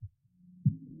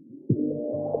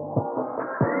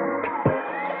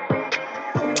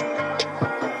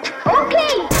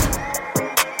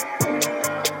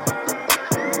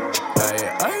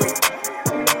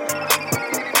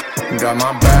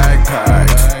got my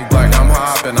backpack like I'm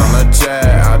hopping on a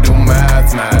jet. I do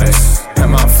mathematics,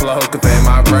 and my flow could pay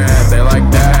my rent. They like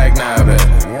dag nabbit.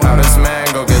 How this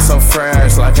mango get so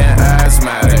fresh like an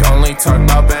asthmatic? Only talk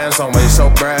about bands, don't waste your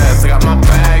breath. I got my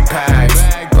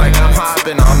backpack like I'm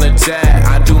hopping on the jet.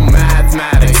 I do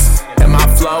mathematics, and my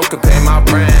flow could pay my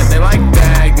rent. They like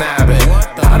dag nabbit.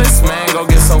 How this mango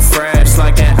get so fresh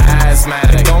like an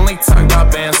asthmatic? Only talk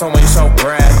about bands, don't waste your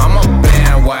breath. I'm a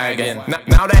bandwagon.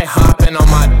 Now they hopping on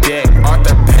my dick,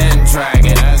 Arthur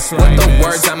Pendragon. With the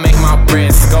words I make my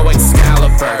wrist go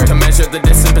Excalibur. To measure the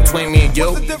distance between me and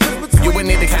you would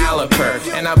need a caliper.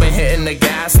 And I've been hitting the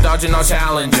gas, dodging all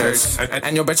challengers.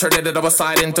 And your bitch heard that I was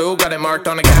sliding through, got it marked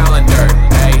on the calendar.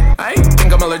 Hey, I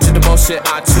think I'm allergic to bullshit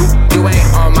I chew. You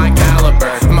ain't on my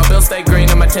caliber. And my bills stay green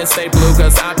and my chin stay blue,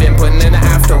 cause I've been putting in the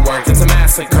afterwork. It's a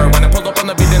massacre. When I pulled up on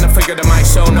the beat and I figured I might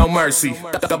show no mercy.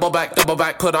 Double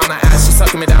back, put on her ass, she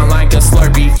sucking me down like a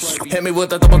Slurpee. Hit me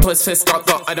with a double twist fist,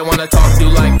 go. I don't wanna talk to you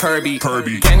like Kirby.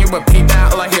 Can you repeat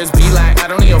that? All I hear is Belak, I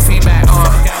don't need your feedback.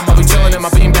 I'll be chillin' in my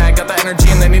beanbag, got the energy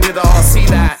and they needed to all see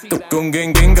that. Gung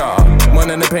ging ginga,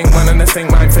 one in the pink, one in the sink,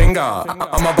 my finger.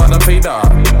 I'm a bottom feeder,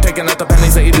 taking out the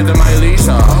pennies, I eat it in my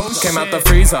leisure. Came out the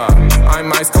freezer,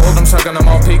 I'm ice cold, I'm chugging them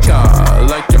all pica.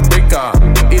 Like Eureka,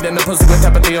 eating the pussy with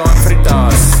tapatio and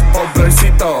fritas.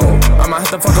 Pobrecito, I'ma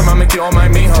hit the fuck, I'ma make you all my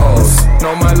mijos.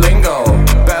 Know my lingo,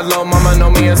 bad little mama know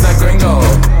me as that gringo.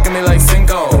 Give me like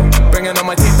cinco, bringing on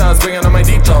my titas, bringing on my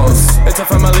ditos. It's a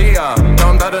familia,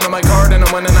 now I'm doubting on my card and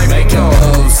I'm winning, I make yo.